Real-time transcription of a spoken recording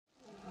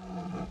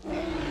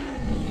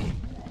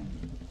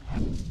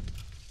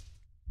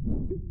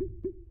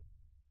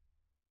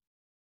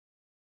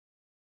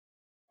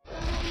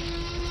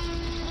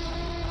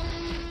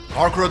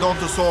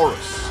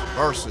CARCHARODONTOSAURUS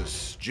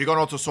versus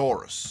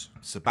GIGANOTOSAURUS.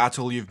 It's the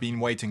battle you've been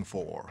waiting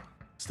for.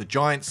 It's the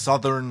giant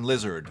southern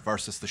lizard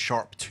versus the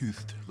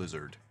sharp-toothed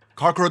lizard.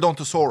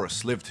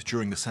 CARCHARODONTOSAURUS lived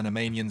during the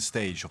Cenomanian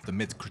stage of the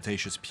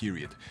mid-Cretaceous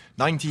period,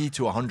 90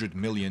 to 100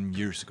 million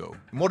years ago,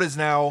 in what is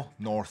now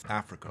North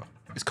Africa.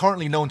 It's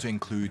currently known to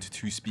include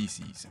two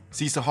species,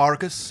 C.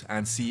 saharicus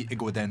and C.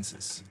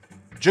 iguadensis.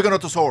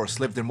 Giganotosaurus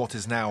lived in what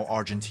is now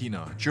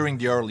Argentina during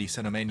the early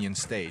Cenomanian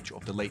stage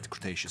of the late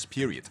Cretaceous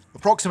period,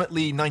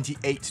 approximately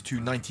 98 to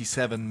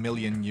 97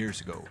 million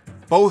years ago.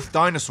 Both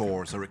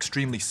dinosaurs are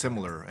extremely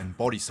similar in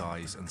body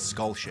size and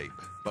skull shape,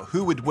 but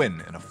who would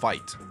win in a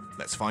fight?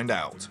 Let's find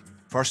out.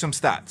 First, some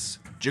stats.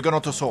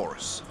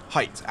 Giganotosaurus,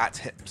 height at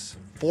hips,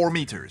 4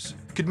 meters,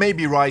 could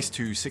maybe rise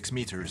to 6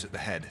 meters at the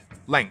head.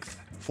 Length,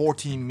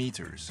 14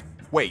 meters.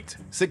 Weight,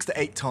 6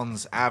 to 8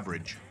 tons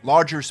average.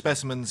 Larger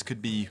specimens could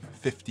be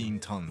 15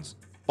 tons.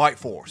 Bite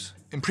force.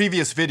 In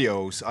previous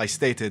videos, I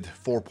stated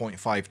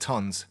 4.5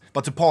 tons,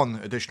 but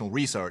upon additional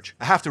research,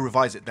 I have to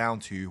revise it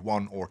down to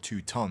 1 or 2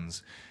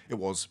 tons. It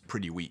was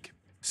pretty weak.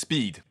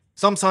 Speed.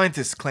 Some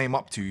scientists claim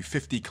up to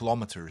 50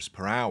 kilometers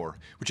per hour,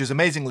 which is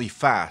amazingly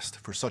fast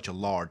for such a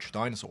large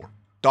dinosaur.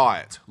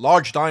 Diet.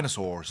 Large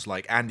dinosaurs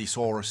like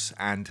Andysaurus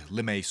and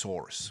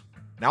Limaesaurus.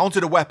 Now onto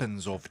the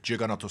weapons of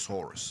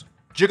Giganotosaurus.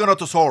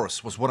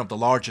 Giganotosaurus was one of the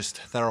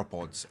largest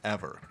theropods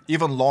ever,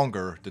 even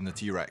longer than the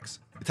T-Rex.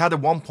 It had a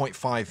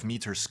 1.5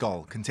 meter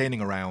skull containing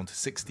around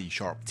 60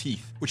 sharp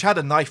teeth, which had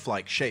a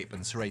knife-like shape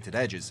and serrated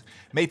edges,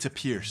 made to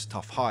pierce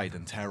tough hide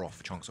and tear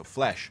off chunks of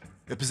flesh.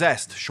 It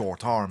possessed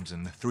short arms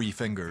and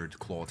 3-fingered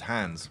clawed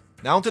hands.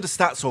 Now onto the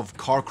stats of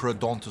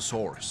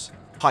CARCHARODONTOSAURUS.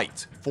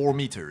 Height, 4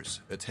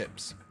 meters at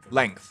hips.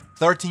 Length,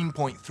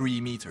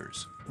 13.3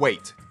 meters.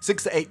 Weight,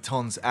 6 to 8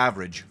 tons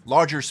average.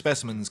 Larger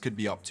specimens could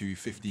be up to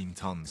 15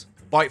 tons.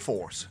 Bite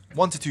force,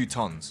 1 to 2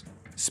 tons.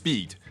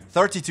 Speed,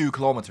 32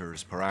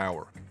 kilometers per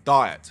hour.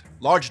 Diet,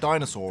 large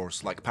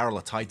dinosaurs like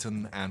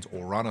Paralatitan and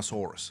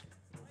Oranosaurus.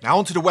 Now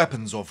onto the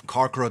weapons of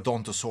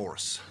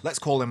CARCHARODONTOSAURUS. Let's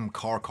call him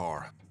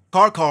Carchar.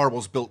 Carchar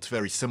was built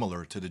very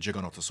similar to the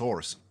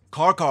Giganotosaurus.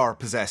 Carchar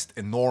possessed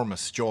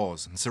enormous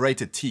jaws and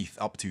serrated teeth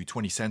up to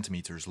 20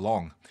 centimeters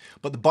long,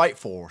 but the bite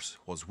force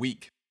was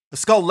weak. The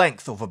skull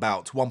length of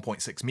about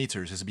 1.6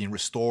 meters has been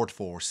restored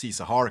for C.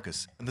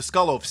 saharicus, and the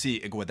skull of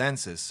C.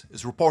 iguadensis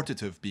is reported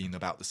to have been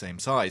about the same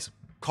size.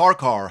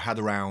 Carchar had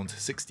around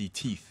 60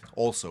 teeth,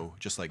 also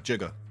just like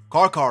Giga.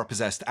 Carchar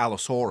possessed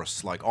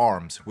Allosaurus-like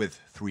arms with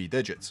 3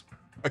 digits.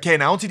 Okay,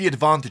 now onto the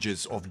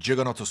advantages of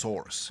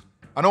Giganotosaurus.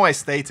 I know I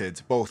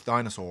stated both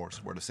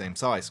dinosaurs were the same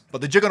size,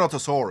 but the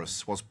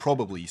Giganotosaurus was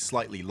probably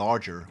slightly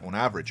larger on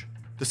average.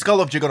 The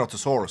skull of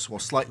Giganotosaurus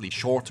was slightly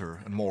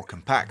shorter and more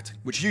compact,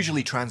 which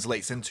usually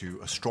translates into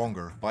a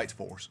stronger bite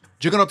force.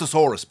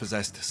 Giganotosaurus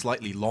possessed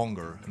slightly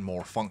longer and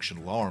more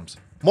functional arms.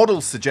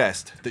 Models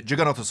suggest that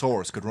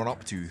Giganotosaurus could run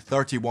up to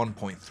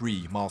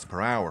 31.3 miles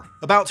per hour,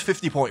 about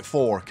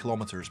 50.4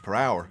 kilometers per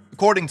hour,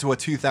 according to a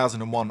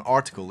 2001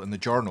 article in the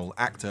journal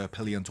Acta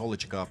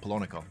Paleontologica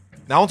Polonica.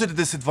 Now onto the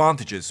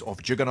disadvantages of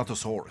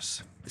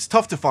Giganotosaurus. It's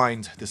tough to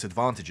find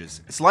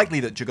disadvantages. It's likely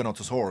that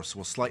Giganotosaurus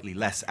was slightly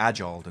less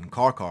agile than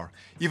Carchar,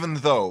 even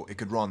though it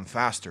could run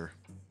faster.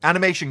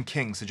 Animation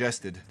King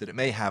suggested that it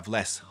may have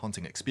less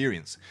hunting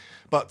experience,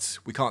 but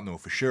we can't know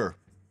for sure.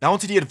 Now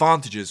onto the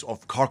advantages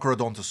of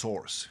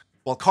CARCHARODONTOSAURUS.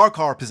 While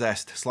Carchar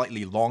possessed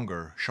slightly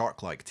longer,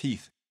 shark-like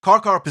teeth,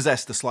 Carchar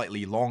possessed a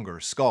slightly longer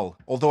skull,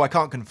 although I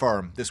can't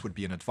confirm this would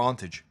be an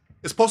advantage.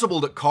 It's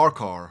possible that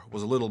Carchar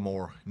was a little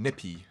more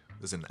nippy,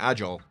 as in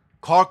agile.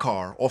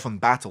 Carchar often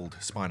battled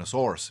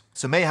Spinosaurus,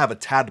 so may have a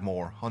tad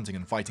more hunting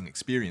and fighting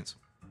experience.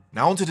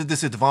 Now onto the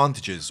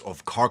disadvantages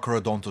of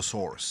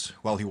CARCHARODONTOSAURUS.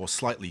 While he was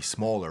slightly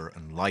smaller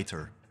and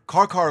lighter,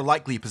 Carchar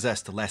likely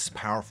possessed a less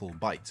powerful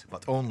bite,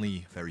 but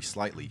only very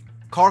slightly.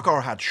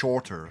 Carchar had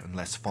shorter and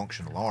less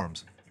functional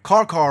arms.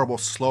 Carchar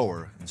was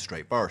slower in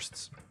straight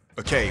bursts.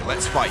 Okay,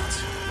 let's fight.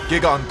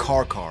 Giga and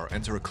Carchar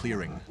enter a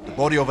clearing, the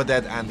body of a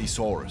dead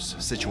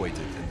Andysaurus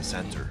situated in the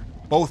center.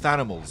 Both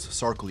animals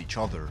circle each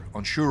other,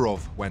 unsure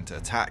of when to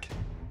attack.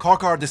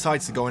 Carchar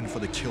decides to go in for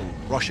the kill,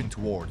 rushing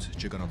towards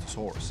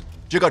Giganotosaurus.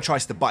 Giga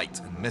tries to bite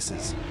and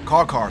misses.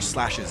 Carchar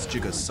slashes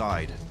Giga's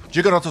side.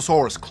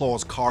 Giganotosaurus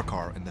claws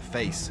Carchar in the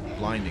face,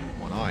 blinding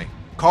one eye.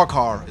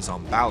 Carchar is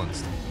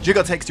unbalanced.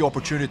 Giga takes the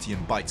opportunity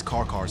and bites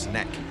Carchar's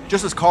neck.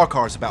 Just as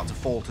Carchar is about to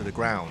fall to the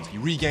ground, he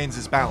regains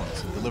his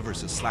balance and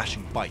delivers a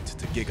slashing bite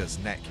to Giga's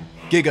neck.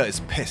 Giga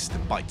is pissed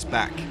and bites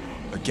back.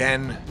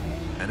 Again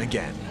and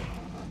again.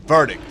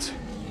 Verdict.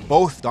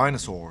 Both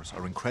dinosaurs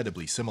are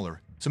incredibly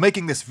similar, so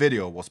making this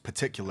video was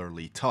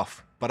particularly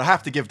tough, but I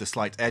have to give the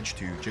slight edge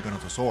to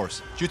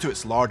Giganotosaurus due to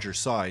its larger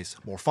size,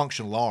 more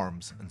functional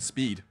arms, and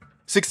speed.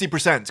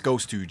 60%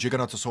 goes to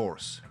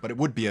Giganotosaurus, but it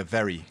would be a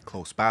very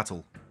close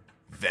battle.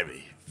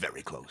 Very,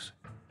 very close.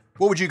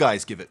 What would you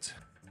guys give it?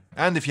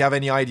 And if you have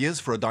any ideas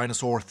for a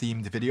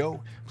dinosaur-themed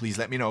video, please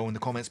let me know in the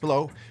comments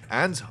below,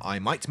 and I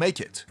might make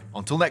it.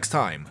 Until next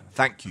time,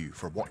 thank you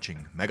for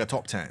watching Mega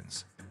Top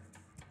 10s.